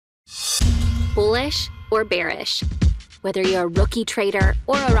Bullish or bearish, whether you're a rookie trader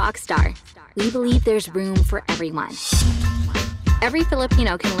or a rock star, we believe there's room for everyone. Every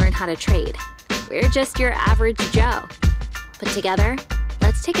Filipino can learn how to trade. We're just your average Joe. But together,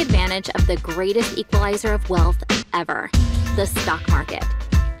 let's take advantage of the greatest equalizer of wealth ever, the stock market,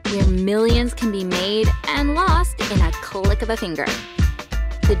 where millions can be made and lost in a click of a finger.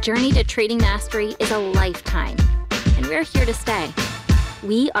 The journey to trading mastery is a lifetime, and we're here to stay.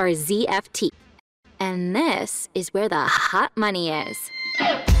 We are ZFT, and this is where the hot money is.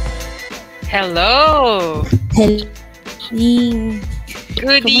 Hello! Hello.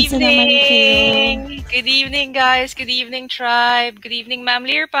 Good Kumusta naman evening! kayo? Good evening, guys. Good evening, tribe. Good evening, Ma'am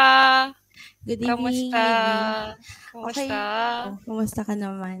Lirpa. Good evening. Kamusta? Okay. Kamusta? Kumusta ka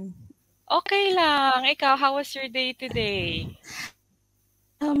naman? Okay lang. Ikaw, how was your day today?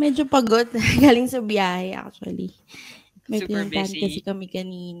 Medyo pagod. Galing sa biyahe actually. May Super pinuntahan busy. kasi kami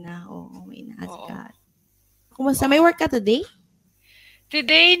kanina. Oo, may Oo. naasikat. Kumusta? May work ka today?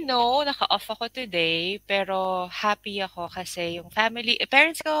 Today, no. Naka-off ako today. Pero happy ako kasi yung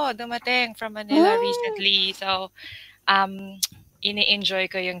parents ko dumating from Manila recently. So,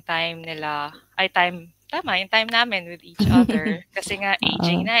 ini-enjoy ko yung time nila. Yung time namin with each other. Kasi nga,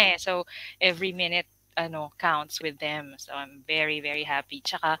 aging na eh. So, every minute, counts with them. So, I'm very, very happy.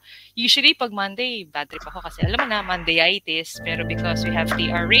 Tsaka, usually, pag Monday, bad trip ako kasi alam mo na, Mondayitis. Pero because we have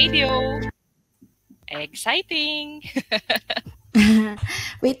TR Radio, exciting!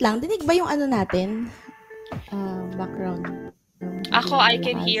 Wait lang. Dinig ba yung natin? Background. Ako, I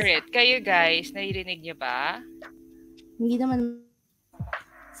can hear it. Kayo guys, naririnig niyo ba? Hindi naman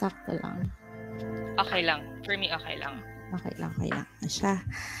sakto lang. Okay lang. For me, okay lang. Okay lang na siya.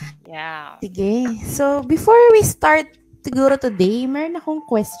 Yeah. Sige. So, before we start siguro today, meron akong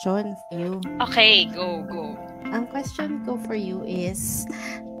question for you. Okay, go. Ang question ko for you is,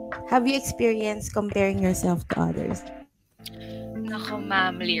 have you experienced comparing yourself to others? Nako,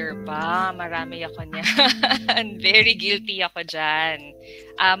 Ma'am Lirpa, marami ako niyan. Very guilty ako dyan.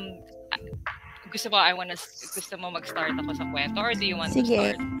 Gusto mo mag-start ako sa kwento or do you want to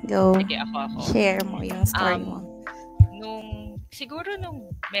start? Go. Sige, ako. Share mo yung story mo. Siguro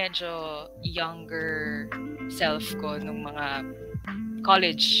nung medyo younger self ko, nung mga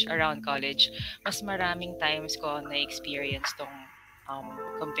around college, mas maraming times ko na-experience tong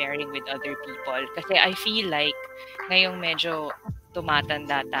comparing with other people. Kasi I feel like ngayong medyo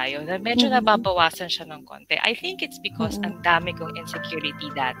tumatanda tayo, na medyo nababawasan siya ng konti. I think it's because ang dami kong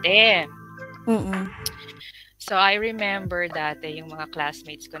insecurity dati. So I remember dati yung mga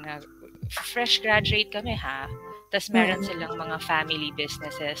classmates ko na fresh graduate kami tas meron silang mga family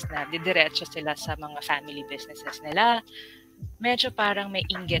businesses na didiretso sila sa mga family businesses nila. Medyo parang may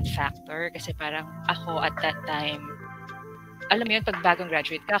inggit factor kasi parang ako at that time, alam mo yun, pag bagong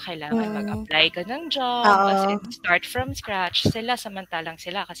graduate ka, kailangan mag-apply ka ng job, kasi start from scratch. Samantalang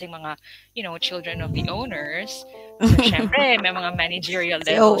sila kasi mga, children of the owners. So, syempre, may mga managerial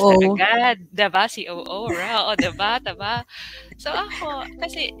levels na agad. Diba? COO, raw. Diba? So, ako,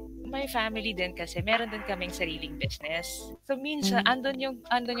 kasi my family din kasi, meron din kaming sariling business. So, minsan, andun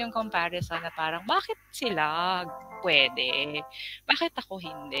yung comparison na parang, bakit sila pwede? Bakit ako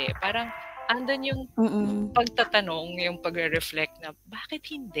hindi? Parang, andun yung pagtatanong, yung pagre-reflect na bakit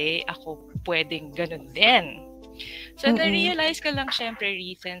hindi ako pwedeng ganun din. So, na-realize ko lang syempre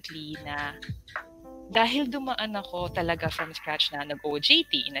recently na dahil dumaan ako talaga from scratch na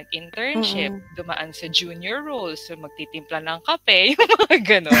nag-OJT, nag-internship, dumaan sa junior roles, so magtitimpla ng kape, yung mga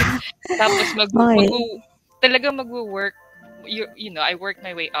ganun. Tapos talaga mag-work, I worked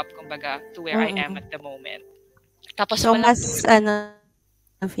my way up, kumbaga, to where I am at the moment. Tapos so,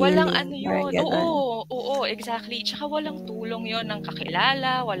 walang yun. Oo, exactly. Tsaka walang tulong yon ng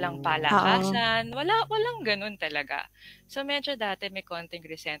kakilala, walang palakasan, walang ganun talaga. So medyo dati may konting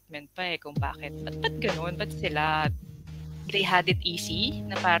resentment pa kung bakit. Ba't ganun? Ba't sila, they had it easy?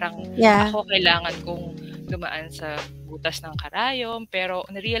 Na parang ako kailangan kong dumaan sa butas ng karayom. Pero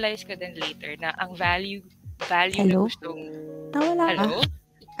na-realize ko din later na ang value na gustong... Nawala ka? Hello?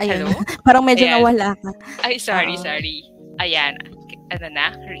 Ayun. Hello? Parang medyo nawala ka. Ay, sorry. Ayan.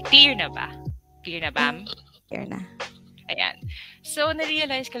 Clear na ba? Clear na, Bam? Clear na. Ayan. So,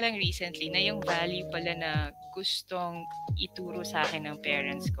 na-realize ko lang recently na yung value pala na gustong ituro sa akin ng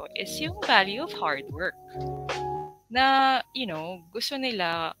parents ko is yung value of hard work. Na, gusto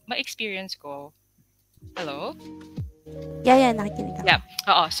nila ma-experience ko. Hello? Yeah, nakikinig ako. Yeah.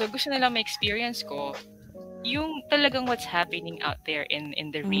 Oo. So, gusto nila ma-experience ko yung talagang what's happening out there in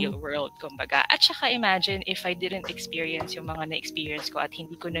the real world, kumbaga. At saka imagine if I didn't experience yung mga na-experience ko at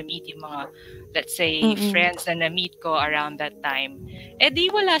hindi ko na-meet yung mga, let's say, friends na na-meet ko around that time, di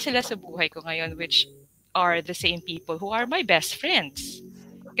wala sila sa buhay ko ngayon, which are the same people who are my best friends.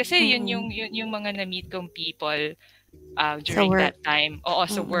 Kasi yun yung mga na-meet kong people during that time. Oo,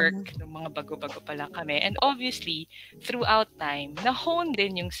 sa work, nung mga bago-bago pa lang kami. And obviously, throughout time, na-hone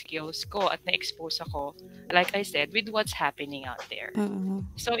din yung skills ko at na-expose ako, like I said, with what's happening out there.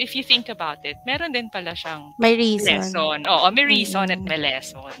 So if you think about it, meron din pala siyang may reason. Lesson. Oo, may reason at may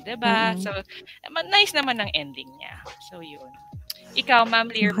lesson. Diba? So, nice naman ang ending niya. So, yun. Ikaw, Ma'am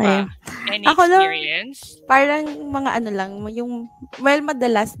Lirpa, any ako experience? Lang, parang mga ano lang, yung, well,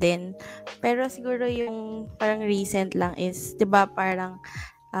 madalas din. Pero siguro yung parang recent lang is, di ba parang,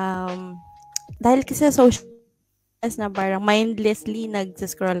 dahil kasi social na parang mindlessly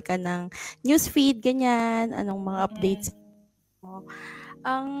nag-scroll ka ng newsfeed, ganyan, anong mga updates mo.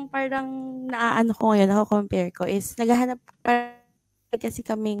 Ang parang naaano ko ngayon, ako-compare ko is, naghahanap kasi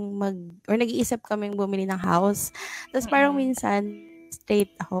kaming nag-iisip kaming bumili ng house. Tapos parang minsan,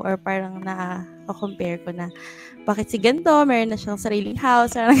 straight ako or parang na-compare ko na bakit si ganito, meron na siyang sariling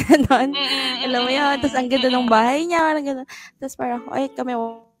house, parang gano'n. Alam mo yun, tapos ang ganda ng bahay niya, parang gano'n. Tapos parang kami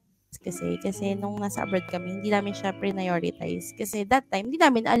kasi nung nasa abroad kami, hindi namin siya prioritize. Kasi that time, hindi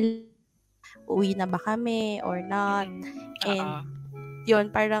namin alam uwi na ba kami or not. And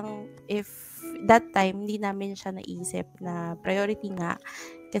yun, parang if that time, hindi namin siya naisip na priority nga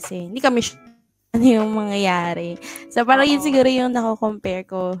kasi hindi kami ano yung mangyayari. So, parang yun siguro yung nako-compare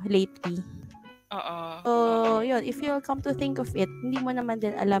ko lately. So, yun, if you'll come to think of it, hindi mo naman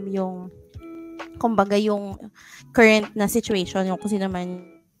din alam yung kumbaga yung current na situation, yung kung sino man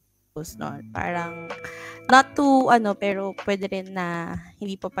no? Parang not to pero pwede rin na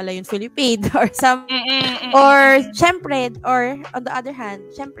hindi pa pala yun fully paid or or syempre, or on the other hand,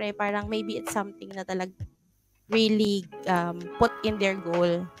 syempre parang maybe it's something na talaga really put in their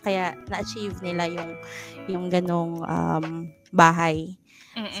goal kaya na-achieve nila yung ganong bahay.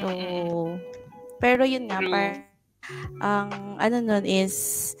 So pero yun nga ang nun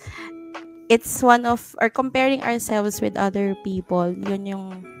is it's one of or comparing ourselves with other people, yun yung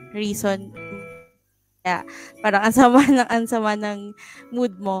reason parang ang sama ng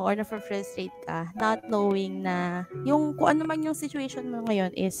mood mo or na-frustrate ka, not knowing na yung kung ano man yung situation mo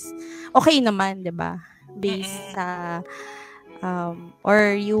ngayon is okay naman, 'di ba? Based sa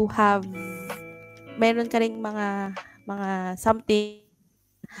or you have meron ka ring mga something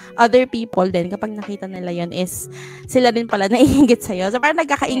other people din kapag nakita nila yon is sila din pala naiinggit sa'yo. So parang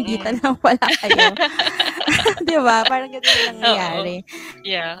nagkakainggitan lang pala kayo. Di ba? Parang ganun lang nangyayari.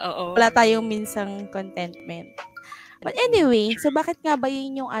 Yeah, oo. Wala tayong minsang contentment. But anyway, so bakit nga ba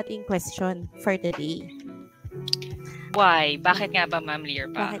yun yung ating question for today? Why? Bakit nga ba, Ma'am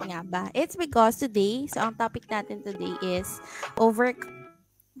Lirpa? Bakit nga ba? It's because today, so ang topic natin today is over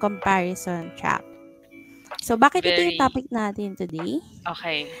comparison trap. So, bakit ito yung topic natin today?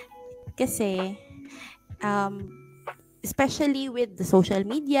 Okay. Kasi, especially with the social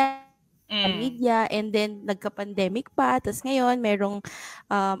media, and then nagka-pandemic pa, tapos ngayon, merong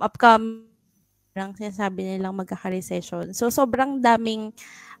upcoming sinasabi nilang magkaka-recession. So, sobrang daming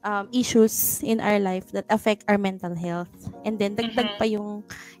issues in our life that affect our mental health. And then, dagdag pa yung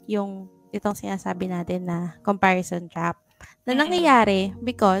itong sinasabi natin na comparison trap na nangyayari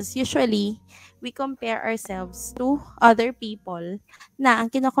because usually, we compare ourselves to other people na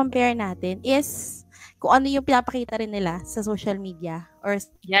ang kino-compare natin is kung ano yung pinapakita rin nila sa social media.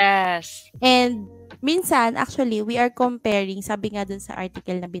 Yes. And minsan, actually, we are comparing, sabi nga dun sa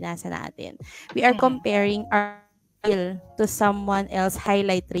article na binasa natin, we are comparing our reel to someone else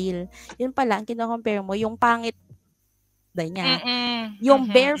highlight reel. Yun pala, ang kino-compare mo, yung pangit niya. Yung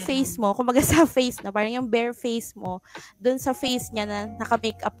bare face mo, kumbaga sa face na, parang yung bare face mo, dun sa face niya na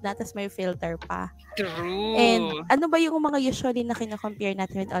naka-makeup na, tapos may filter pa. True. And ano ba yung mga usually na kino-compare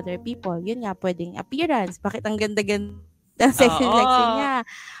natin with other people? Yun nga, pwedeng appearance. Bakit ang ganda-ganda, sexy niya?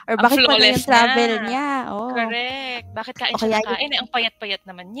 Or bakit pa yung travel niya? Oh. Correct. Bakit kain siya nakain? Ang payat-payat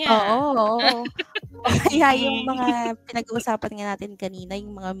naman niya. Oo. Kaya yung mga pinag-uusapan nga natin kanina,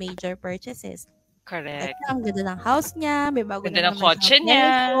 yung mga major purchases. Correct. Ang ganda ng house niya, may bago na naman kotse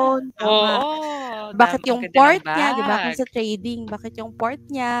niya. Bakit yung port niya, di ba? Kung sa trading, bakit yung port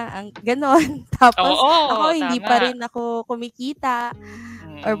niya, ang ganon. Tapos, ako, hindi pa rin ako kumikita.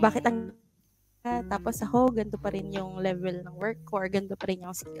 Or bakit tapos ako, ganito pa rin yung level ng work ko or ganito pa rin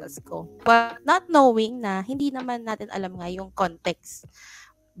yung skills ko. But not knowing na hindi naman natin alam nga yung context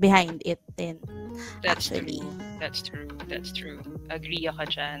behind it din. That's Actually. true. That's true. Agree ako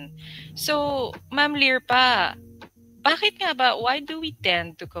dyan. So, Ma'am Lirpa, bakit nga ba, why do we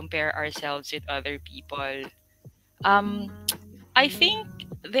tend to compare ourselves with other people? I think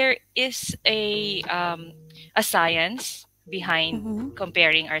there is a science behind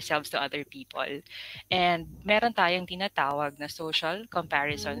comparing ourselves to other people. And meron tayong tinatawag na social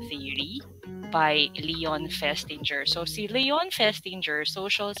comparison theory by Leon Festinger. So si Leon Festinger,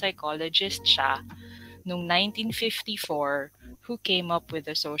 social psychologist siya noong 1954 who came up with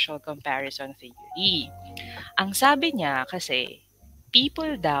the social comparison theory. Ang sabi niya kasi,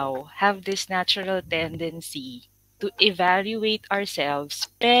 people daw have this natural tendency to evaluate ourselves,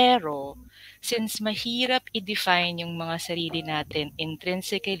 pero since mahirap i-define yung mga sarili natin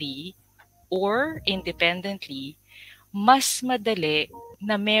intrinsically or independently, mas madali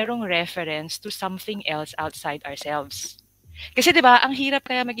na merong reference to something else outside ourselves. Kasi 'di ba, ang hirap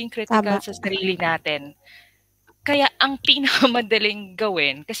kaya maging critical sa sarili natin. Kaya ang pinakamadaling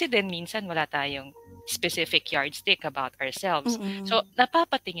gawin, kasi din minsan wala tayong specific yardstick about ourselves. So,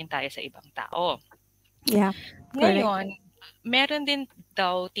 napapatingin tayo sa ibang tao. Yeah. Ngayon, meron din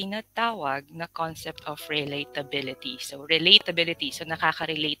daw tinatawag na concept of relatability. So,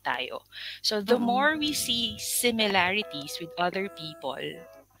 nakaka-relate tayo. So, the more we see similarities with other people,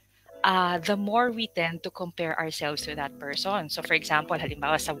 the more we tend to compare ourselves to that person. So, for example,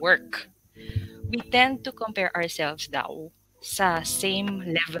 halimbawa sa work, we tend to compare ourselves daw sa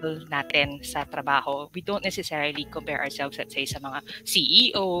same level natin sa trabaho. We don't necessarily compare ourselves, let's say, sa mga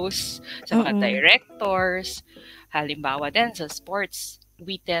CEOs, sa mga directors. Halimbawa din sa sports,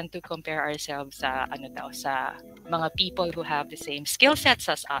 we tend to compare ourselves sa sa mga people who have the same skill sets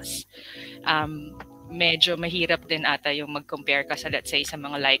as us. Medyo mahirap din ata yung mag-compare ka sa, let's say, sa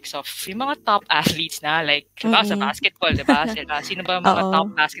mga likes of yung mga top athletes na, like, diba, sa basketball, diba? Sino ba mga top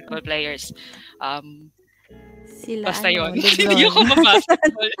basketball players? Sila, basta yun. Hindi ako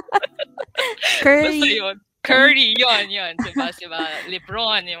ma-basketball. Curry. Basta yun. Curry, yun. Diba?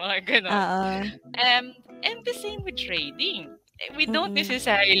 LeBron, yung mga gano'n. And the same with trading. We don't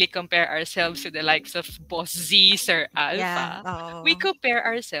necessarily compare ourselves to the likes of Boss Z, Sir Alpha. Yeah. We compare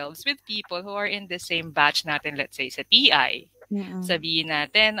ourselves with people who are in the same batch natin, let's say, sa TI. Sabihin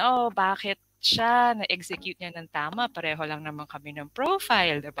natin, bakit siya na-execute niya ng tama? Pareho lang naman kami ng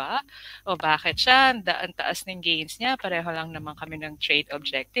profile, diba? O bakit siya, ang taas ng gains niya? Pareho lang naman kami ng trade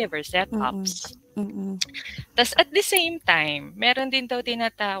objective or setups. Tas at the same time, meron din daw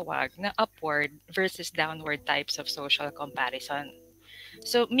tinatawag na upward versus downward types of social comparison.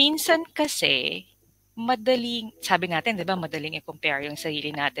 So, minsan kasi, sabi natin, di ba, madaling i-compare yung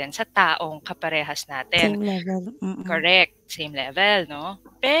sarili natin sa taong kaparehas natin. Same level. Correct. Same level, no?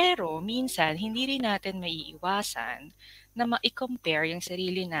 Pero, minsan, hindi rin natin maiiwasan na ma-compare yung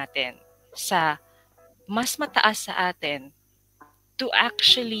sarili natin sa mas mataas sa atin to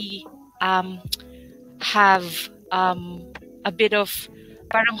actually have a bit of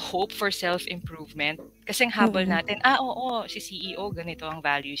parang hope for self-improvement. Kasi ang habol natin, si CEO, ganito ang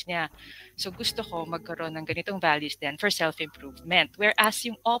values niya. So gusto ko magkaroon ng ganitong values din for self-improvement. Whereas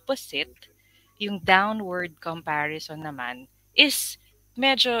yung opposite, yung downward comparison naman, is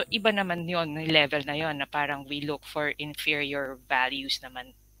medyo iba naman yon, yung level na yon, na parang we look for inferior values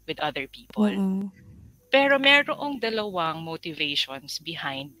naman with other people. Pero merong dalawang motivations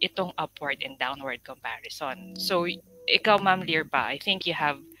behind itong upward and downward comparison. So, ikaw, Ma'am Lirpa, I think you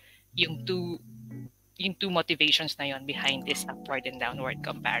have yung two motivations na yon behind this upward and downward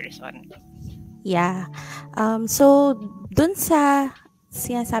comparison. Yeah. So, dun sa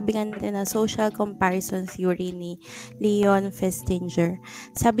sinasabi nga natin na social comparison theory ni Leon Festinger,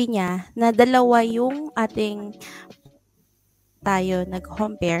 sabi niya na dalawa yung ating tayo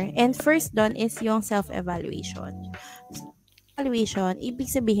nag-compare. And first doon is yung self-evaluation. Evaluation,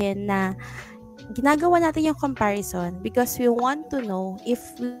 ibig sabihin na ginagawa natin yung comparison because we want to know if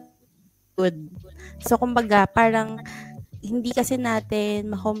we good. So, kumbaga, parang hindi kasi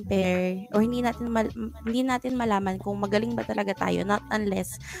natin ma-compare or hindi natin malaman kung magaling ba talaga tayo, not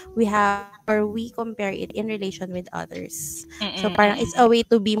unless we compare it in relation with others. So, parang it's a way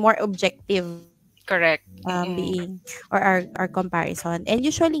to be more objective. Correct. Being or our comparison. And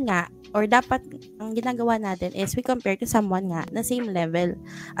usually nga, or dapat ang ginagawa natin is we compare to someone nga na same level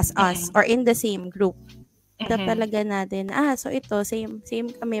as us or in the same group. Talaga natin, so ito, same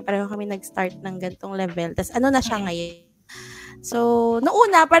kami, pareho kami nag-start ng gantong level. Tas ano na siya ngayon? So, noong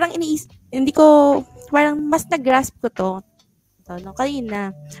una, parang hindi ko, parang mas nag-grasp ko to. No,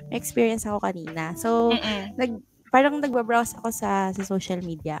 kanina, may experience ako kanina. So, parang nagbabrowse ako sa social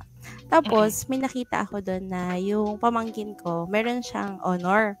media. Tapos, may nakita ako doon na yung pamangkin ko, meron siyang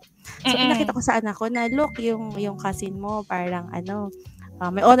honor. So, pinakita ko sa anak ko na, look, yung cousin mo, parang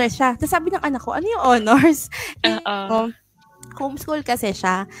may honors siya. Tapos sabi ng anak ko, ano yung honors? Oo. Homeschool kasi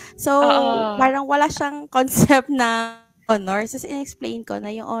siya. So, Oo. parang wala siyang concept na honors. Tapos, in-explain ko na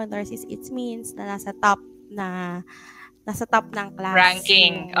yung honors is, it means na nasa top ng class.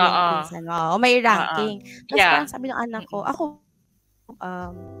 Ranking. Yung pinsan mo. May ranking. Tapos, Yeah. parang sabi ng anak ko, ako,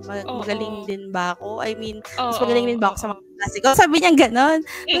 magaling din ba ako? I mean, mas magaling din ba ako sa mga klase ko? Sabi niya gano'n.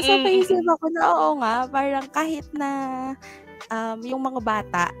 Tapos napaisip ako na oo nga, parang kahit na yung mga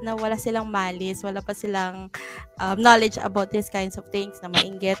bata na wala silang malis, wala pa silang knowledge about these kinds of things na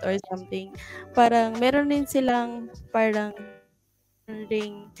mainggit or something, parang meron din silang parang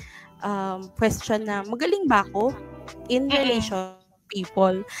question na magaling ba ako in relation to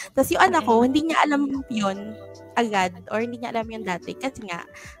people. Tapos yung anak ko, hindi niya alam yun agad or hindi niya alam yun dati kasi nga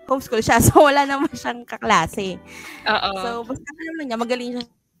homeschool siya so wala naman siyang kaklase. So basta alam lang niya magaling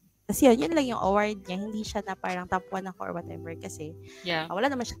siya kasi yun lang yung award niya, hindi siya na parang top 1 ako or whatever kasi wala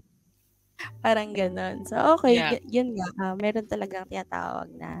naman siya parang ganon. So okay, yun nga, meron talagang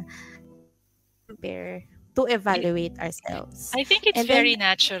tinatawag na compare to evaluate ourselves. I think it's very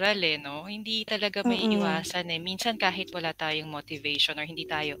natural no? Hindi talaga may iwasan Minsan kahit wala tayong motivation or hindi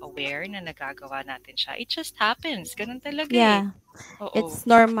tayo aware na nagagawa natin siya, it just happens. Ganun talaga It's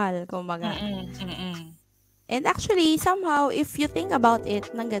normal, kumbaga. And actually, somehow, if you think about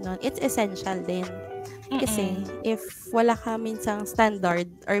it ng ganon, it's essential din. Kasi, if wala ka minsang standard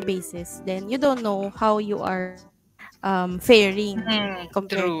or basis, then you don't know how you are faring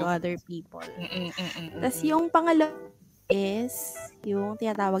compared to other people. Tapos yung pangalawa is yung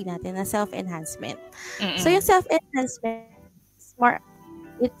tinatawag natin na self-enhancement. So yung self-enhancement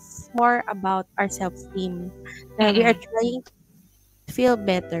it's more about our self-esteem. We are trying to feel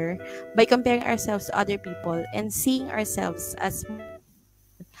better by comparing ourselves to other people and seeing ourselves as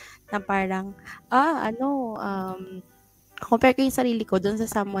na parang compare ko yung sarili ko dun sa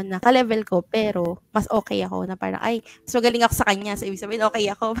someone na ka-level ko, pero mas okay ako na parang, ay, mas magaling ako sa kanya. So, ibig sabihin, okay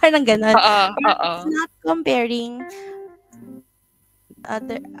ako. Parang ganun. It's not comparing. On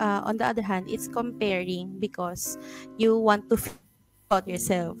the other hand, it's comparing because you want to feel about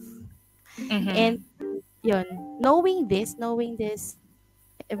yourself. And, yun, knowing this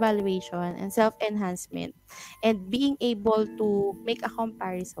evaluation and self-enhancement and being able to make a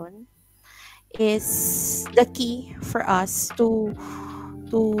comparison is the key for us to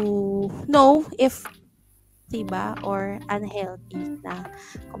know if diba or unhealthy na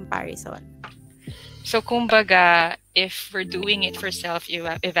comparison. So kumbaga, if we're doing it for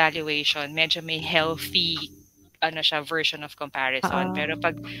self-evaluation, medyo may healthy version of comparison. Pero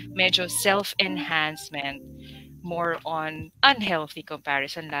pag medyo self-enhancement, more on unhealthy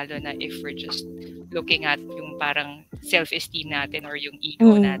comparison, lalo na if we're just looking at yung parang self-esteem natin or yung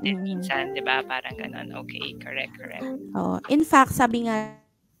ego natin minsan, di ba? Parang ganun. Okay, correct. In fact, sabi nga,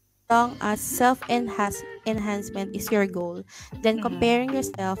 long as self-enhancement is your goal, then comparing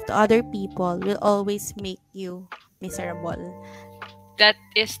yourself to other people will always make you miserable. That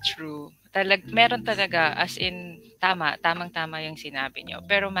is true. Meron talaga, as in, tamang-tama yung sinabi niyo.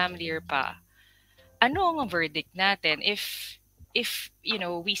 Pero Ma'am Lear pa, ano ang verdict natin if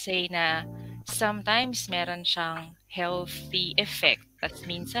we say na sometimes meron siyang healthy effect at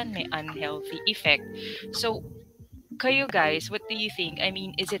minsan may unhealthy effect. So kayo guys, what do you think? I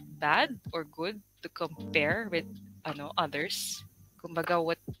mean, is it bad or good to compare with others? Kumbaga,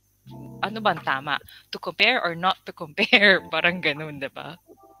 ano bang tama? To compare or not to compare? Parang ganun, diba?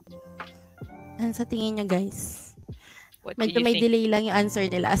 Ano sa tingin niyo guys? Medyo may delay lang yung answer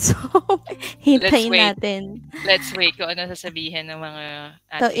nila. So, hintayin natin. Let's wait kung ano sasabihin ng mga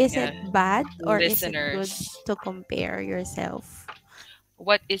ating So, is it bad or listeners. Is it good to compare yourself?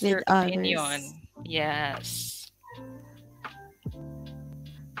 What is your opinion? Others? Yes.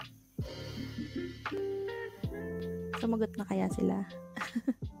 Sumagot na kaya sila?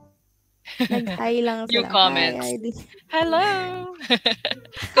 Nag-hi lang sila. Yung comments. Hello!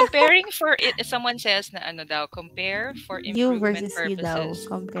 Comparing for it, someone says na compare for improvement you versus purposes. You daw,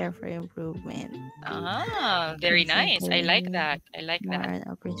 compare for improvement. Very nice. I like that. More on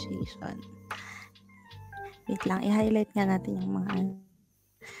appreciation. Wait lang, i-highlight nga natin yung mga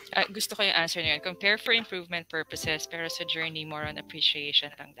gusto ko yung answer niyo. Compare for improvement purposes, pero sa journey, more on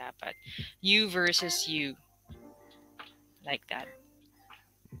appreciation lang dapat. You versus you. Like that.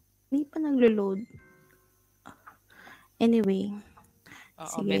 Hindi pa naglo-load. Anyway.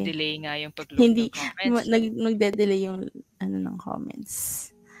 Oo, may delay nga yung pag-load ng comments. Nagde-delay yung ng comments.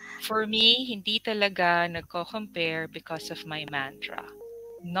 For me, hindi talaga nagko-compare because of my mantra.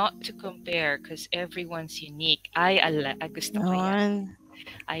 not to compare because everyone's unique. Gusto ko yan. Yun.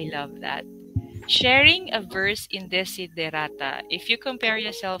 I love that. Sharing a verse in Desiderata. If you compare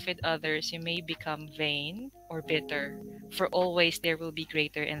yourself with others, you may become vain or bitter. For always there will be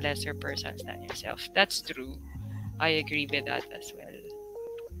greater and lesser persons than yourself. That's true. I agree with that as well.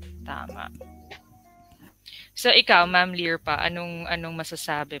 Tama. So ikaw, Ma'am Lirpa, anong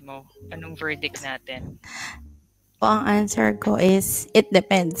masasabi mo? Anong verdict natin? Ang answer ko is, it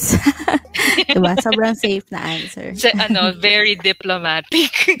depends. Diba? Sobrang safe na answer. So, very diplomatic.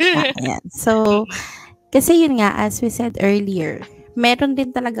 Ayan. So, kasi yun nga, as we said earlier, meron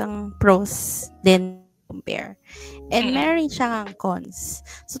din talagang pros din compare. And meron siyang cons.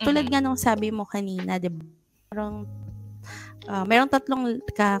 So, tulad nga nung sabi mo kanina, diba? Merong tatlong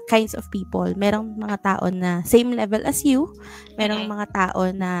kinds of people. Merong mga tao na same level as you. Merong mga tao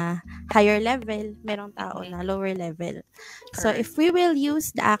na higher level. Merong tao na lower level. So, if we will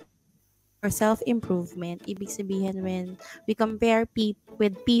use the act for self-improvement, ibig sabihin when we compare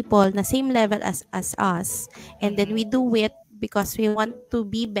with people na same level as us, and then we do it because we want to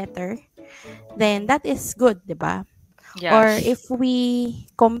be better, then that is good, diba? Yes. Or if we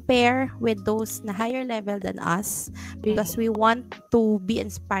compare with those na higher level than us because we want to be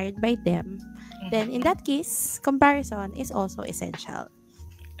inspired by them, then in that case, comparison is also essential.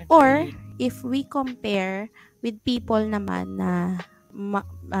 Or if we compare with people naman na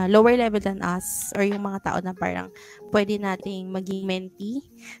lower level than us, or yung mga tao na parang pwede nating maging mentee,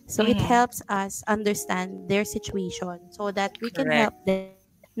 so it helps us understand their situation so that we can help them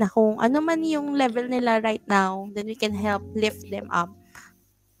na kung ano man yung level nila right now, then we can help lift them up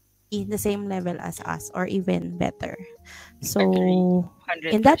in the same level as us or even better. So, 100%.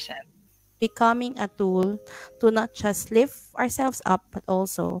 in that, becoming a tool to not just lift ourselves up, but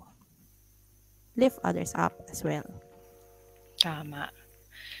also lift others up as well. Tama.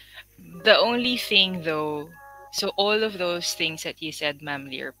 The only thing though, so all of those things that you said,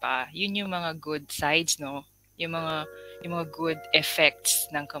 Ma'am Lirpa, yun yung mga good sides, no? Yung mga good effects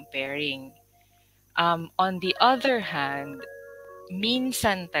ng comparing. On the other hand,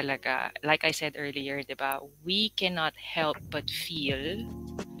 minsan talaga, like I said earlier, diba, we cannot help but feel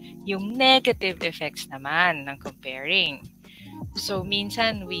yung negative effects naman ng comparing. So,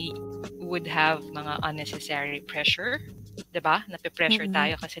 minsan we would have mga unnecessary pressure, diba? Nape-pressure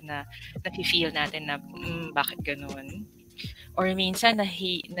tayo kasi nafe-feel natin na, bakit ganun? Or minsan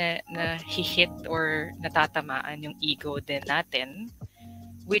hit or natatamaan yung ego din natin,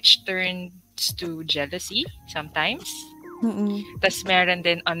 which turns to jealousy sometimes. Tas meron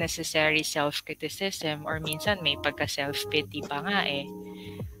din unnecessary self-criticism, or minsan may pagka-self-pity pa nga eh.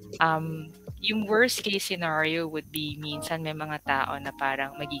 Yung worst case scenario would be minsan may mga tao na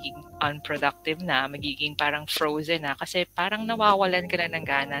parang magiging unproductive na, magiging parang frozen na kasi parang nawawalan ka na ng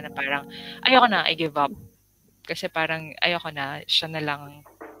gana na parang ayoko na, I give up. Kasi parang ayoko na, siya na lang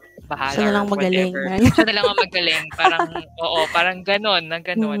bahala. Siya na lang magaling. Siya na lang ang magaling. Parang, oo, parang ganon, na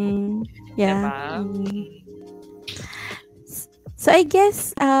ganon. Yeah. Diba? So, I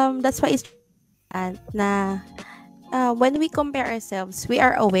guess, that's why it's na when we compare ourselves, we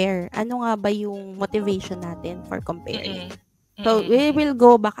are aware. Ano nga ba yung motivation natin for comparing? So, we will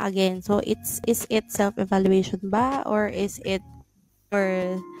go back again. So, is it self-evaluation ba? Or is it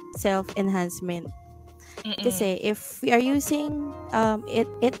for self-enhancement? Kasi if we are using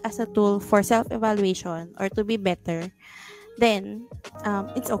it as a tool for self-evaluation or to be better, then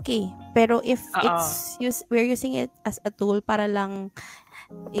it's okay. Pero if we're using it as a tool para lang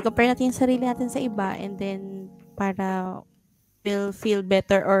i-compare natin yung sarili natin sa iba, and then para we'll feel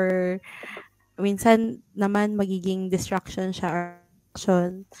better, or minsan naman magiging distraction siya or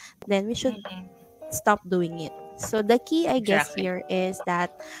action, then we should stop doing it. So the key, I guess, here is that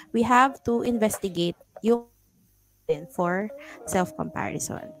we have to investigate yung for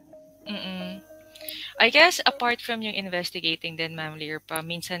self-comparison. I guess apart from yung investigating din, Ma'am Lirpa,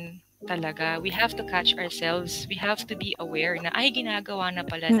 minsan talaga we have to catch ourselves. We have to be aware na ay ginagawa na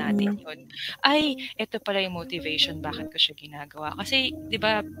pala natin yun. Ay, ito pala yung motivation bakit ko siya ginagawa. Kasi 'di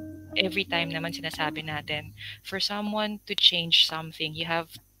ba every time naman sinasabi natin, for someone to change something, you have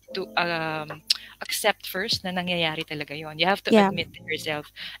to accept first na nangyayari talaga yon. You have to admit to yourself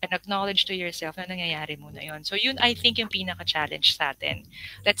and acknowledge to yourself na nangyayari muna yon. So yun, I think, yung pinaka-challenge sa atin.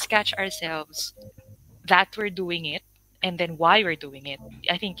 Let's catch ourselves that we're doing it and then why we're doing it.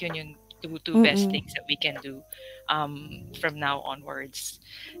 I think yun yung two best things that we can do from now onwards.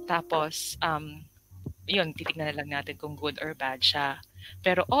 Tapos, yun, titignan na lang natin kung good or bad siya.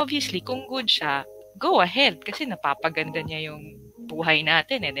 Pero obviously, kung good siya, go ahead kasi napapaganda niya yung buhay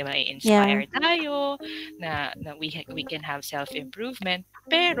natin eh, di ba? I-inspire tayo na we can have self-improvement.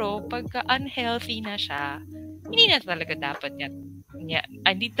 Pero pagka unhealthy na siya, hindi na talaga dapat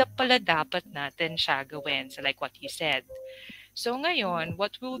hindi na pala dapat natin siya gawin. So like what you said. So ngayon,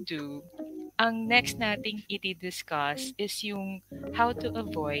 what we'll do, ang next nating i-discuss is yung how to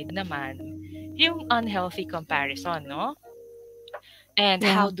avoid naman yung unhealthy comparison, no? And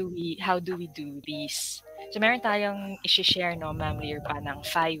how do we do this? So meron tayong i-share, no, Ma'am Lear, pa ng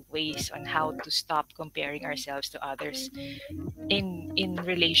 5 ways on how to stop comparing ourselves to others in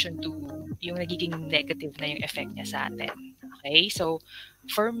relation to yung nagiging negative na yung effect niya sa atin. Okay? So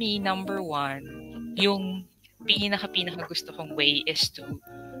for me, number 1, yung pinaka gusto kong way is to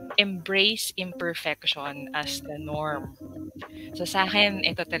embrace imperfection as the norm. So sa akin,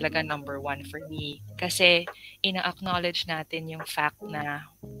 ito talaga number 1 for me. Kasi ina-acknowledge natin yung fact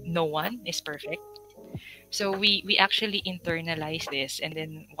na no one is perfect. So we actually internalize this, and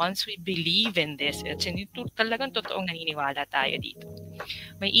then once we believe in this, at talagang totoong naniniwala tayo dito.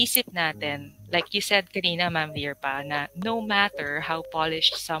 May isip natin, like you said kanina, Ma'am Lear, pa, na no matter how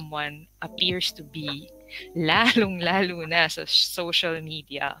polished someone appears to be, lalong-lalo na sa social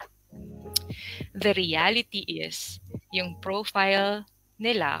media, the reality is, yung profile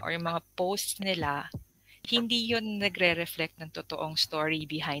nila or yung mga posts nila, hindi yun nagre-reflect ng totoong story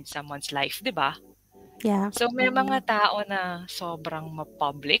behind someone's life, di ba? Yeah. So may mga tao na sobrang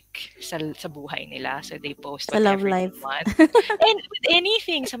ma-public sa buhay nila. So they post Sa love whatever they life. want. And with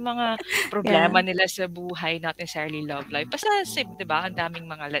anything, sa mga problema nila sa buhay, not necessarily love life. Basta, di ba, ang daming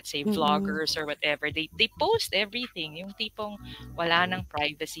mga, let's say, vloggers or whatever, they post everything. Yung tipong wala nang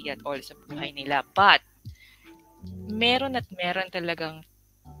privacy at all sa buhay nila. But, meron talagang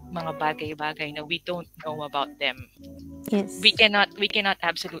mga bagay-bagay na we don't know about them. Yes. We cannot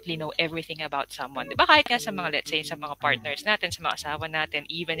absolutely know everything about someone. Diba kahit nga sa mga, let's say, sa mga partners natin, sa mga asawa natin,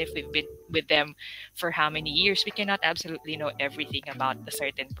 even if we've been with them for how many years, we cannot absolutely know everything about a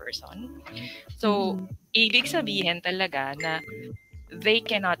certain person. So, ibig sabihin talaga na they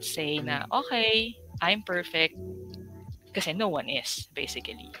cannot say na, okay, I'm perfect, kasi no one is,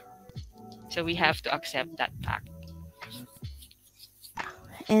 basically. So, we have to accept that fact.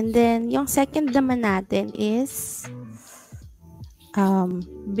 And then, yung second naman natin is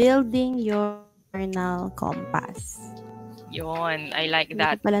building your internal compass. Yun, I like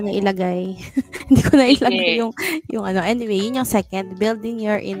that. Hindi ko pala nailagay. Hindi ko nailagay yung ano. Anyway, yun yung second, building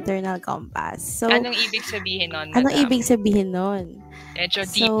your internal compass. So, anong ibig sabihin nun? Anong ibig sabihin nun? Medyo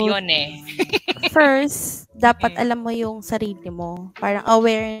deep yun eh. First, dapat alam mo yung sarili mo. Parang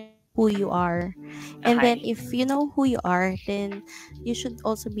aware who you are. And then, if you know who you are, then you should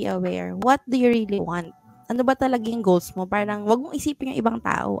also be aware. What do you really want? Ano ba talaga yung goals mo? Parang, wag mong isipin yung ibang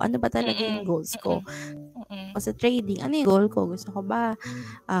tao. Ano ba talaga yung goals ko? O sa trading, ano yung goal ko? Gusto ko ba,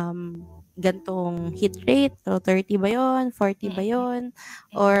 gantong hit rate? So, 30 ba yun? 40 ba yun?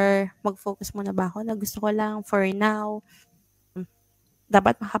 Or, mag-focus muna ba ako na gusto ko lang for now,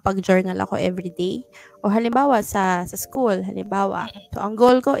 dapat makapag-journal ako every day. O halimbawa, sa school, halimbawa. So, ang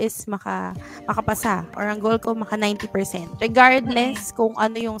goal ko is makapasa. Or ang goal ko, maka 90%. Regardless kung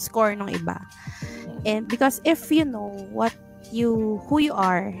ano yung score ng iba. And because if you know who you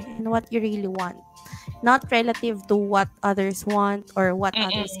are and what you really want, not relative to what others want or what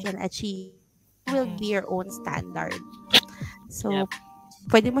others can achieve, will be your own standard. So,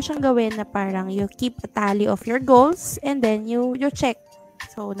 pwede mo siyang gawin na parang you keep a tally of your goals and then you check.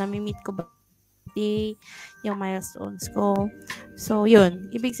 So, nami-meet ko ba yung milestones ko? So,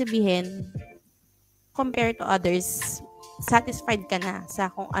 yun. Ibig sabihin, compared to others, satisfied ka na sa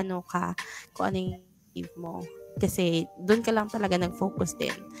kung ano yung achieve mo. Kasi, doon ka lang talaga nag-focus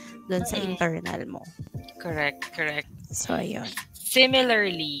din. Doon sa internal mo. Correct. So, yun.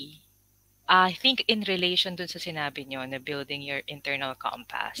 Similarly, I think in relation dun sa sinabi nyo na building your internal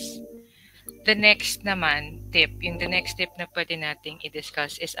compass, the next tip na pwede nating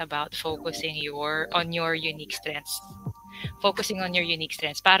i-discuss is about focusing on your unique strengths. Focusing on your unique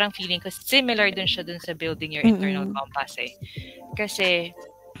strengths. Parang feeling ko similar dun siya dun sa building your internal compass eh. Kasi,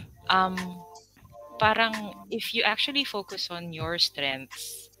 parang if you actually focus on your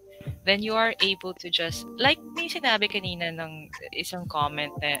strengths, then you are able to just, like may sinabi kanina ng isang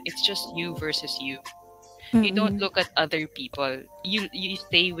comment na it's just you versus you. You don't look at other people. You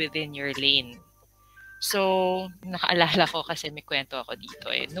stay within your lane. So, nakaalala ko kasi may kwento ako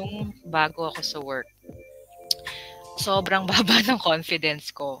dito eh. Nung bago ako sa work, sobrang baba ng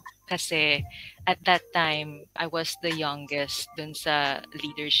confidence ko. Kasi at that time, I was the youngest dun sa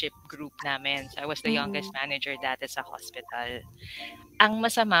leadership group namin. So, I was the youngest manager dati sa hospital. Ang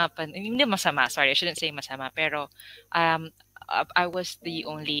masama pa, hindi masama, sorry, I shouldn't say masama, pero I was the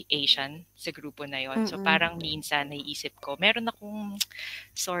only Asian sa grupo na yon. So parang minsan naiisip ko, meron akong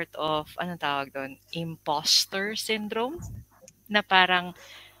sort of, anong tawag doon, imposter syndrome, na parang,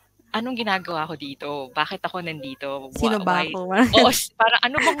 anong ginagawa ko dito? Bakit ako nandito? Sino ba Why? ako? Oo, parang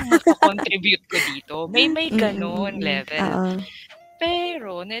ano bang makakontribute ko dito? May ganun level. Oo.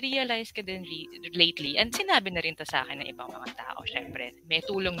 Pero, na-realize ko din lately, and sinabi na rin to sa akin ng ibang mga tao, syempre, may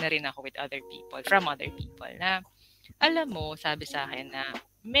tulong na rin ako with other people, from other people, na, alam mo, sabi sa akin na,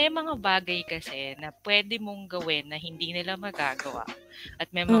 may mga bagay kasi na pwede mong gawin na hindi nila magagawa.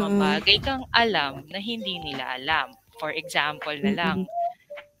 At may mga bagay kang alam na hindi nila alam. For example na lang,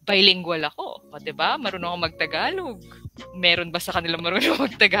 bilingual ako. O, diba? Marunong ako mag-Tagalog. Meron ba sa kanila marunong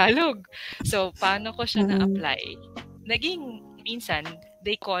mag-Tagalog? So, paano ko siya na-apply? Naging, minsan,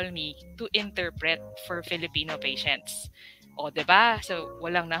 they call me to interpret for Filipino patients. O, diba? So,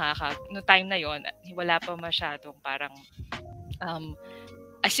 walang no time na yon, wala pa masyadong parang,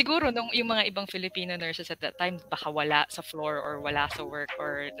 siguro nung yung mga ibang Filipino nurses at that time, baka wala sa floor or wala sa work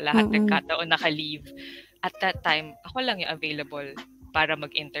or lahat nagkataon naka-leave. At that time, ako lang yung available para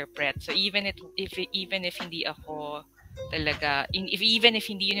mag-interpret. So, even if hindi ako talaga, even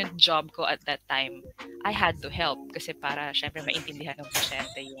if hindi yun yung job ko at that time, I had to help kasi para syempre maintindihan ng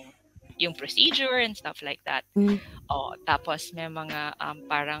pasyente yung procedure and stuff like that. Tapos may mga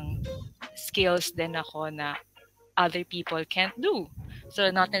parang skills din ako na other people can't do.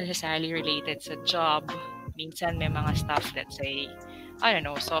 So not necessarily related sa job. Minsan may mga stuff, let's say, I don't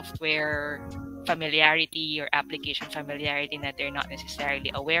know, software familiarity or application familiarity na they're not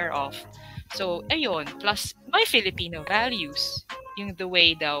necessarily aware of. So, ayun, plus my Filipino values, the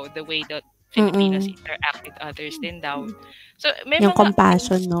way that Filipinos interact with others din daw. So, may yung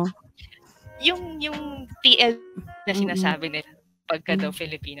compassion, no? Yung TL na sinasabi nila pagka daw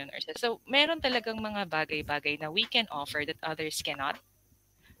Filipino nurses. So, meron talagang mga bagay-bagay na we can offer that others cannot.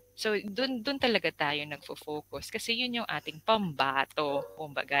 So, dun talaga tayo nagfo-focus kasi yun yung ating pambato,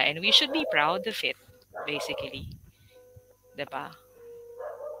 kumbaga. And we should be proud of it, basically. Diba?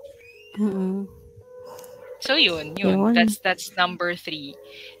 So, yun. That's number 3.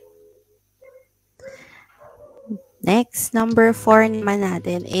 Next, number 4 naman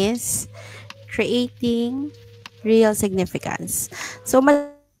natin is creating real significance. So,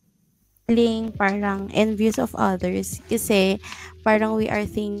 maling parang envious of others kasi parang we are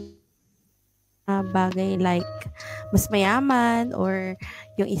thinking bagay like mas mayaman or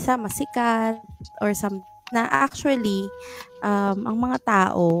yung isa masikat or some na actually ang mga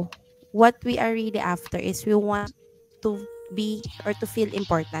tao, what we are really after is we want to be or to feel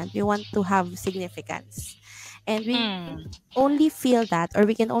important. We want to have significance. And we only feel that or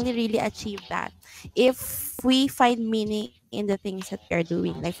we can only really achieve that if we find meaning in the things that we are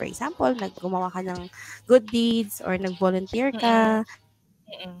doing. Like for example, naggumawa ka ng good deeds or nag-volunteer ka,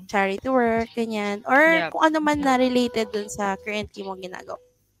 charity work, ganyan. Or kung ano man na related dun sa currently mong ginagawa.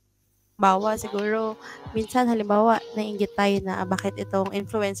 Siguro, minsan halimbawa, nainggit tayo na bakit itong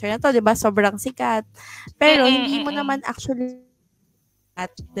influencer na to, 'di ba? Sobrang sikat. Pero hindi mo naman actually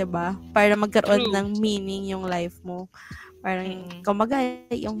at 'di ba? Para magkaroon ng meaning yung life mo. Parang kumbaga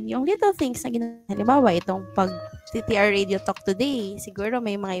yung little things na ginagawa. Halimbawa, itong pag TTR Radio Talk today, siguro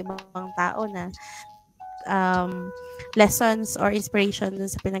may mga ibang tao na lessons or inspiration dun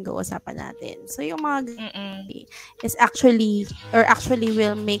sa pinag-uusapan natin. So, yung mga is actually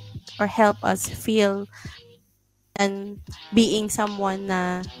will make or help us feel and being someone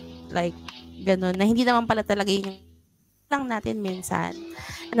na like ganun, na hindi naman pala talaga yun yung lang natin minsan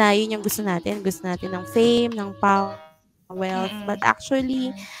na yun yung gusto natin ng fame, ng power, wealth, but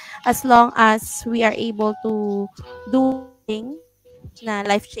actually as long as we are able to do things na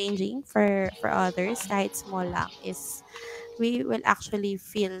life-changing for others, kahit small lang, is we will actually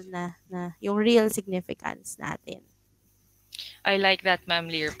feel na yung real significance natin. I like that,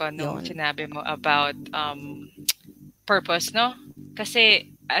 Ma'am Lirpa, nung sinabi mo about purpose, no?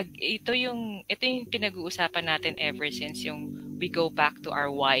 Kasi ito yung pinag-uusapan natin ever since yung we go back to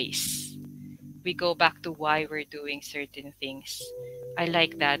our whys. We go back to why we're doing certain things. I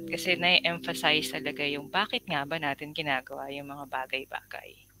like that kasi na-emphasize talaga yung bakit nga ba natin ginagawa yung mga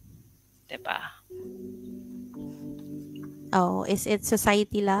bagay-bagay. Diba? Is it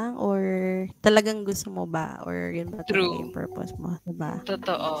society lang or talagang gusto mo ba? Or yun ba talaga yung purpose mo? Diba?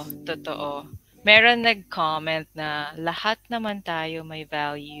 Totoo. Meron nag-comment na lahat naman tayo may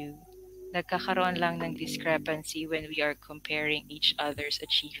value. Nagkakaroon lang ng discrepancy when we are comparing each other's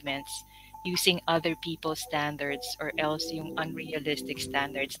achievements using other people's standards or else yung unrealistic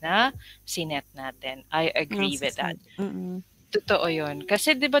standards na sinet natin. I agree with that. Totoo yun.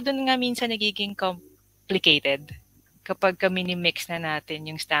 Kasi di ba dun nga minsan nagiging complicated? kapag mini-mix na natin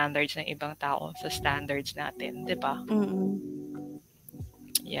yung standards ng ibang tao sa standards natin, di ba?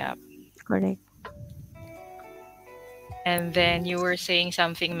 Yeah. Correct. And then you were saying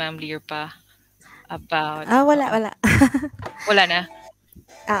something, Ma'am Lear, pa about... Wala. Wala na?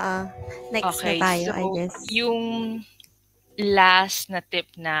 Next Okay, na tayo, so I guess. yung last na tip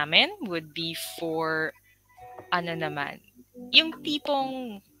namin would be for, yung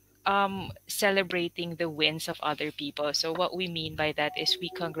tipong celebrating the wins of other people. So what we mean by that is we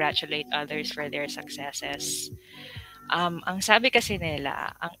congratulate others for their successes. Ang sabi kasi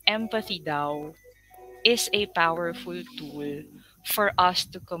nila, ang empathy daw is a powerful tool for us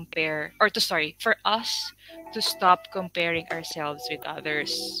to for us to stop comparing ourselves with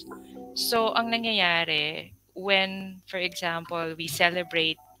others. So, ang nangyayari, when, for example, we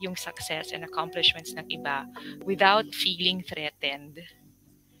celebrate yung success and accomplishments ng iba without feeling threatened,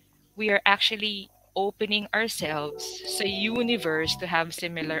 we are actually opening ourselves sa universe to have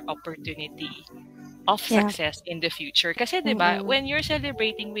similar opportunity of success in the future. Kasi, di ba, when you're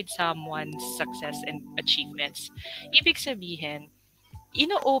celebrating with someone's success and achievements, ibig sabihin,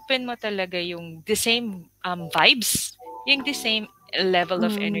 ino-open mo talaga yung the same vibes, yung the same level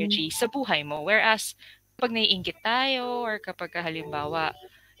of energy sa buhay mo. Whereas, kapag naiinggit tayo or kapag halimbawa,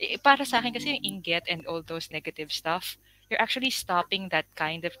 para sa akin kasi yung inggit and all those negative stuff, you're actually stopping that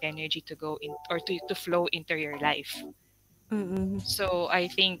kind of energy to go in or to flow into your life. So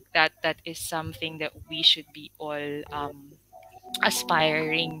I think that is something that we should be all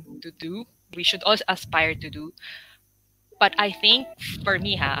aspiring to do. We should also aspire to do. But I think for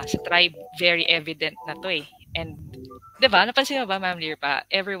me sa tribe, very evident na to eh. And diba, napansin mo ba, Ma'am Lear, pa,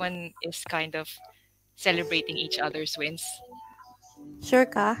 everyone is kind of celebrating each other's wins. Sure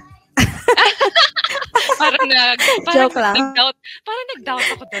ka? Parang Joke lang. nag-doubt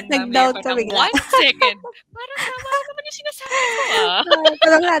ako doon. Nag-doubt ka bigla. 1 second. Parang tama naman yung sinasabi ko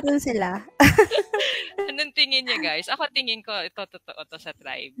Tanong natin sila. Anong tingin niya, guys? Ako tingin ko, ito totoo to sa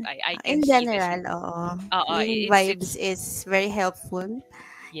tribe. I can In see general, Oo. Yung vibes is very helpful.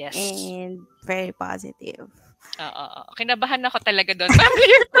 Yes. And very positive. Oo. Kinabahan ako talaga doon. Ma'am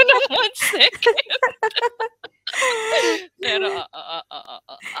Lear ko ng 1 second. Pero,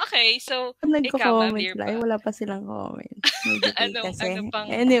 okay, so, ikaw, Ma'am Lear, wala pa silang comment. Ano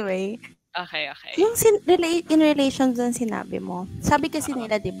pang... Anyway. Okay. Yung in relation dun sinabi mo, sabi kasi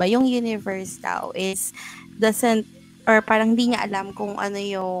nila, di ba, yung universe daw is doesn't, or parang hindi niya alam kung ano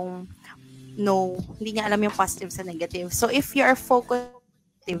yung hindi niya alam yung positive sa negative. So, if you are focused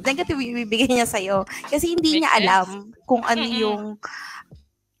negative ibibigay niya sa'yo. Kasi hindi niya alam kung ano yung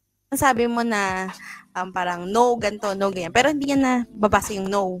sabi mo na parang no, ganito, no, ganyan. Pero hindi niya na babasa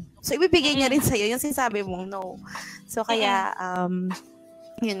yung no. So, ibibigay niya rin sa'yo yung sinasabi mong no. So, kaya,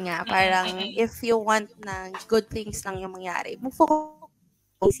 yun nga, parang if you want na good things lang yung mangyari, mag-focus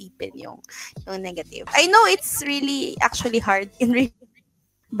isipin yung negative. I know it's really actually hard in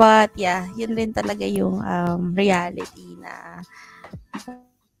but yeah, yun rin talaga yung reality na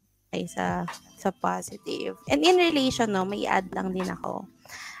ay sa positive. And in relation, may add lang din ako.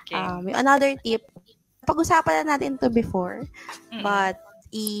 Okay. Yung another tip, pag-usapan na natin to before, but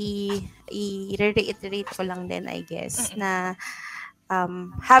i-reiterate ko lang din, I guess, na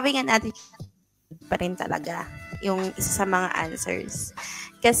having an attitude pa rin talaga yung isa sa mga answers.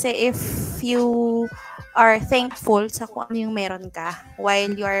 Kasi if you are thankful sa kung ano yung meron ka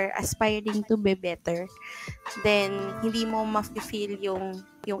while you are aspiring to be better, then hindi mo ma-feel yung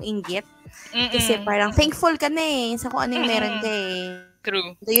inggit. Kasi parang thankful ka na sa kung ano yung meron ka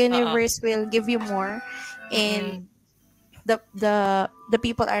True. The universe will give you more and the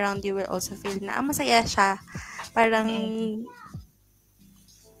people around you will also feel na masaya siya. Parang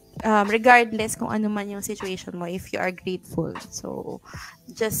regardless kung ano man yung situation mo, if you are grateful. So,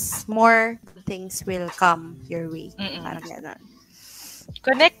 just more things will come your way. Parang gano'n.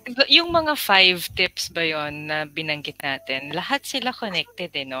 Yung mga 5 tips ba yon na binanggit natin, lahat sila connected,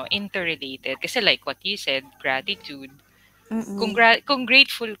 no? Interrelated. Kasi like what you said, gratitude. Kung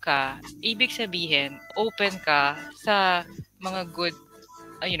grateful ka, ibig sabihin, open ka sa mga good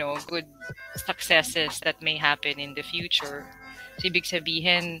successes that may happen in the future. So, ibig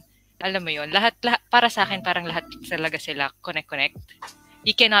sabihin, alam mo yon, lahat para sa akin parang lahat talaga sila connect.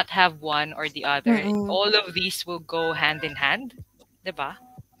 You cannot have one or the other. All of these will go hand in hand, 'di ba?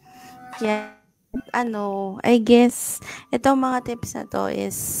 Yeah. I guess itong mga tips na to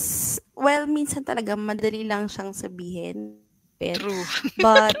is minsan talaga madali lang siyang sabihin. True.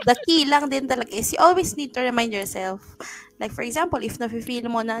 But the key lang din talaga is you always need to remind yourself. Like for example, if nafe-feel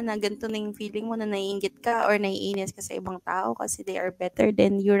mo na ganito na yung feeling mo na naiinggit ka or naiinis ka sa ibang tao kasi they are better,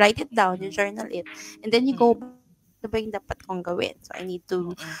 then you write it down, you journal it, and then you go back Ano ba yung dapat kong gawin? So, I need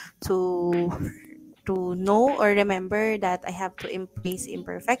to Mm-mm. to know or remember that I have to embrace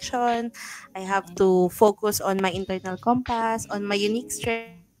imperfection. I have to focus on my internal compass, on my unique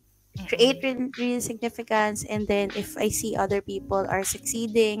strength, create real significance, and then if I see other people are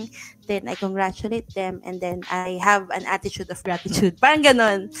succeeding, then I congratulate them, and then I have an attitude of gratitude. Parang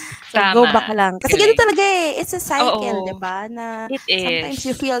ganon. So, go back Tama. lang. Kasi ganun Galing. talaga eh. It's a cycle, di Oo, ba? Na it sometimes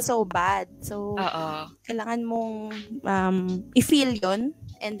you is. feel so bad. So, Oo. kailangan mong i-feel yon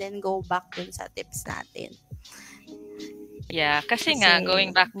and then go back dun sa tips natin. Yeah, kasi nga,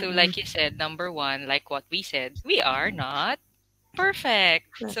 going back to, like you said, number one, like what we said, we are not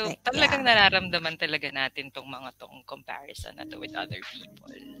perfect. So, Perfect, talagang yeah. nararamdaman talaga natin tong mga tong comparison na to with other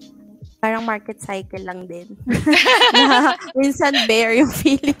people. Parang market cycle lang din. Na minsan bear yung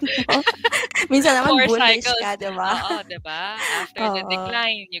feeling mo. Minsan naman Four bullish cycles. ka, di ba? Oo, diba? After the Oo.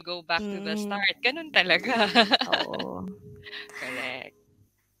 decline, you go back to the start. Ganun talaga. Oo. Correct.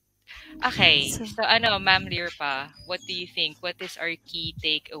 Okay, so Ma'am Lirpa, what do you think? What is our key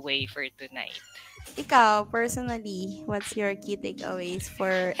takeaway for tonight? Ikaw, personally, what's your key takeaways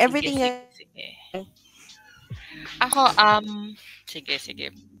for everything Sige. Ako, sige.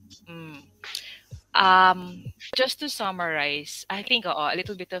 Just to summarize, I think a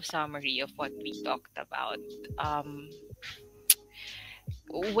little bit of summary of what we talked about.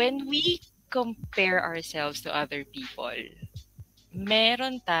 When we compare ourselves to other people,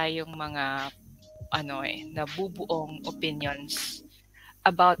 meron tayong mga nabubuong opinions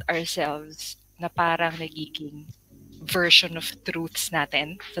about ourselves na parang nagiging version of truths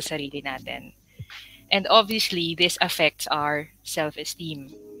natin sa sarili natin. And obviously, this affects our self-esteem,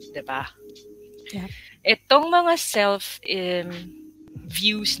 diba? Yeah. Itong mga self-views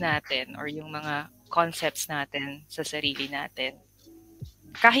natin or yung mga concepts natin sa sarili natin,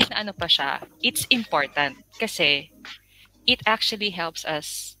 kahit na ano pa siya, it's important kasi it actually helps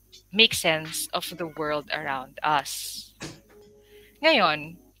us make sense of the world around us.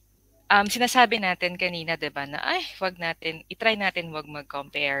 Ngayon, sinasabi natin kanina, diba, na i-try natin wag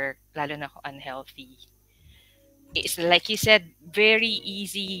mag-compare, lalo na kung unhealthy. It's like you said, very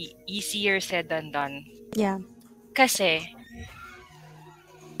easier said than done. Yeah. Kasi,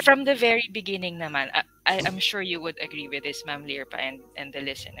 from the very beginning naman, I'm sure you would agree with this, Ma'am Lirpa and the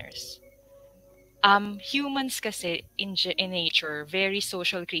listeners. Humans kasi, in nature, very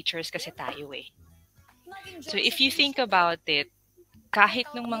social creatures kasi tayo eh. So if you think about it, kahit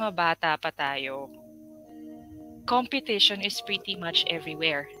nung mga bata pa tayo, competition is pretty much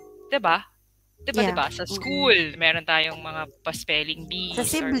everywhere. Diba? Diba? Sa school, meron tayong mga pa-spelling bees. Sa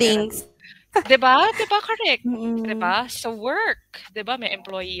siblings. Diba? Correct. Diba? Sa work, diba? May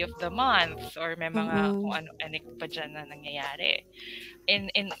employee of the month or may mga kung ano pa dyan na nangyayari.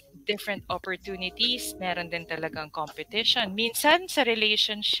 In different opportunities, meron din talagang competition. Minsan sa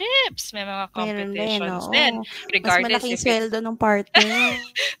relationships, may mga competitions din. Regardless mas malaking sweldo ng partner.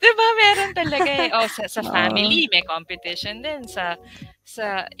 Diba? Meron talaga eh. Sa family, may competition din. Sa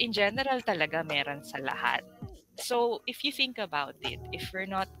in general talaga, meron sa lahat. So, if you think about it, if we're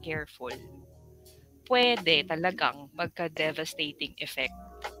not careful, pwede talagang magka-devastating effect.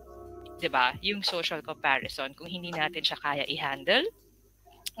 Diba? Yung social comparison, kung hindi natin siya kaya i-handle,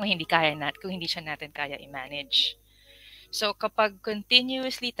 kung hindi siya natin kaya i-manage. So, kapag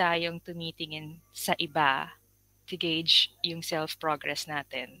continuously tayong tumitingin sa iba to gauge yung self-progress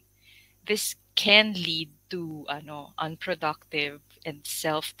natin, this can lead to unproductive and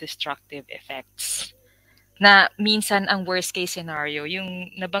self-destructive effects. Na minsan ang worst case scenario, yung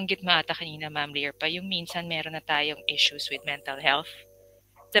nabanggit mo ata kanina, Ma'am Lirpa, yung minsan meron na tayong issues with mental health.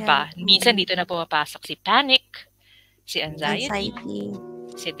 Diba? Yeah. Minsan dito na pumapasok si panic, si anxiety,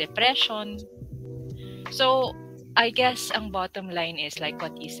 si depression. So, I guess ang bottom line is like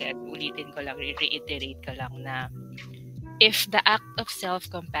what you said, ulitin ko lang, reiterate ko lang na if the act of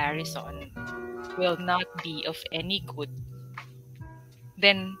self-comparison will not be of any good,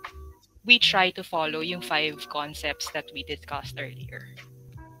 then we try to follow yung 5 concepts that we discussed earlier.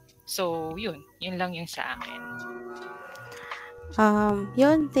 So, yun lang yung sa akin.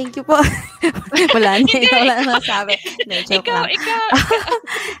 Yun, thank you po. Wala na sabi. Ikaw,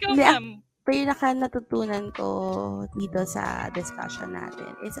 ma'am. Pinaka natutunan ko dito sa discussion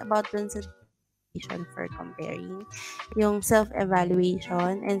natin is about dun sa for comparing, yung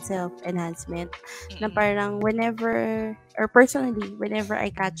self-evaluation and self-enhancement, na parang whenever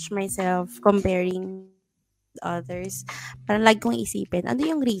I catch myself comparing others, parang lagi kong isipin, ano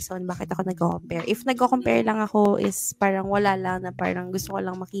yung reason bakit ako nag-compare? If nag-compare lang ako is parang wala lang, na parang gusto ko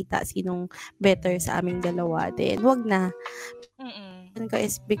lang makita sinong better sa aming dalawa, then wag na. ko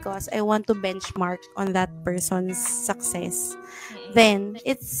is because I want to benchmark on that person's success. Mm-mm. Then,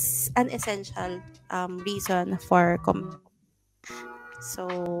 it's an essential reason for So,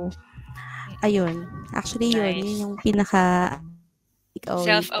 ayun. Actually, yun Nice. yung pinaka takeaway ko.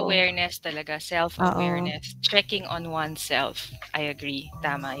 Self-awareness talaga. Oo. Self-awareness. Checking on oneself. I agree.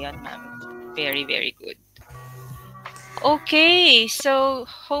 Tama yon, ma'am. Very, very good. Okay. So,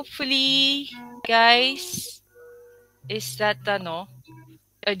 hopefully, guys, is that,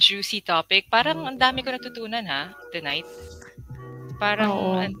 a juicy topic? Parang ang dami ko natutunan, tonight. Parang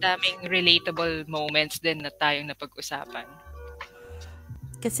Oo. ang daming relatable moments din na tayong napag-usapan.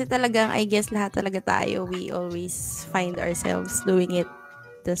 Kasi talagang, I guess, lahat talaga tayo, we always find ourselves doing it.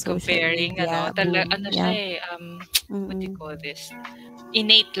 The social Comparing, media, boom. siya Yeah. what do you call this?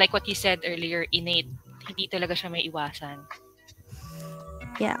 Innate, like what you said earlier, innate. Hindi talaga siya may iwasan.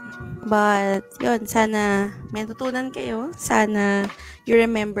 Yeah. But, yun, sana may natutunan kayo. Sana you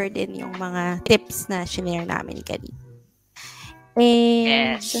remember din yung mga tips na shinare namin kanina.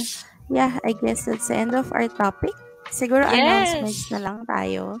 And, Yes. yeah, I guess that's the end of our topic. Siguro Yes. announcements na lang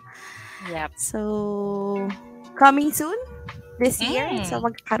tayo. Yep. So, coming soon this year. So,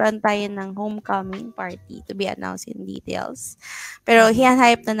 magkakaroon tayo ng homecoming party to be announced in details. Pero,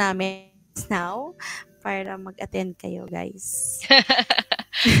 hihan-hype na namin now para mag-attend kayo, guys.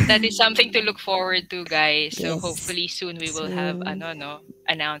 That is something to look forward to, guys. So, Yes. hopefully soon we will have,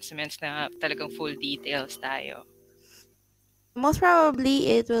 announcements na talagang full details tayo. Most probably,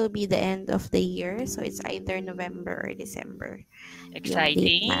 it will be the end of the year. So, it's either November or December.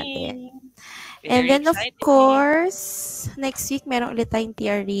 Exciting. And then, exciting. of course, next week, meron ulit tayong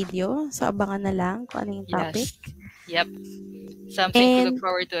TR Radio. So, abangan na lang kung ano yung topic. Yes. Yep. Something to look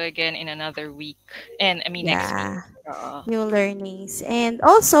forward to again in another week. Next week. New learnings. And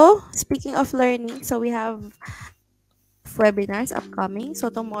also, speaking of learning, so we have webinars upcoming.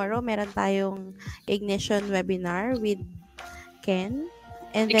 So, tomorrow, meron tayong Ignition webinar with Ken.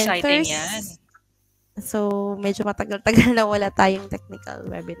 And then Exciting yan. So, medyo matagal-tagal na wala tayong technical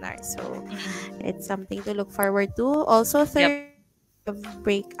webinar. So, it's something to look forward to. Also, third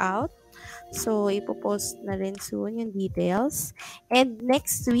breakout. So, ipopost na rin soon yung details. And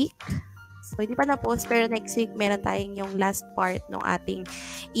next week, so hindi pa na-post, pero next week, meron tayong yung last part ng ating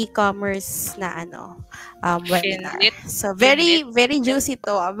e-commerce na webinar. So, very, very juicy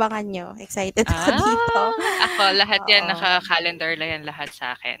to. Abangan nyo. Excited ako dito. Ako, lahat yan, naka-calendar lang yan lahat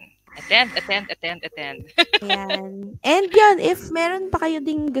sa akin. Attend. Yan. And yun, if meron pa kayo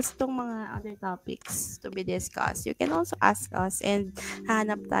ding gustong mga other topics to be discussed, you can also ask us and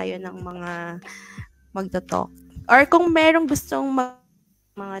hanap tayo ng mga magto-talk. Or kung merong gustong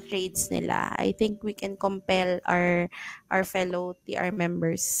mga trades nila, I think we can compel our fellow TR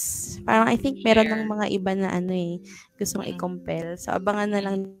members. Parang I think meron ng mga iba na gustong i-compel. So, abangan na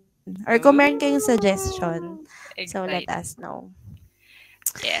lang. Or kung meron kayong suggestion, so let us know.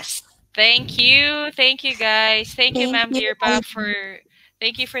 Yes. Thank you. Thank you, guys. Thank you, Ma'am Dearpa,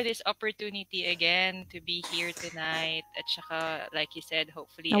 thank you for this opportunity again to be here tonight. At saka, like you said,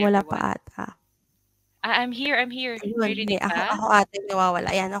 hopefully nawala pa ata. I'm here. Ayun, ako ate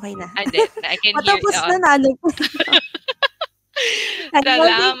nawawala. Ayan, okay na. I can hear. Matapos na natin.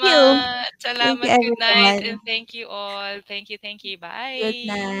 Salamat. Good night. And thank you all. Thank you. Bye. Good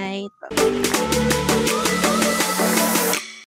night.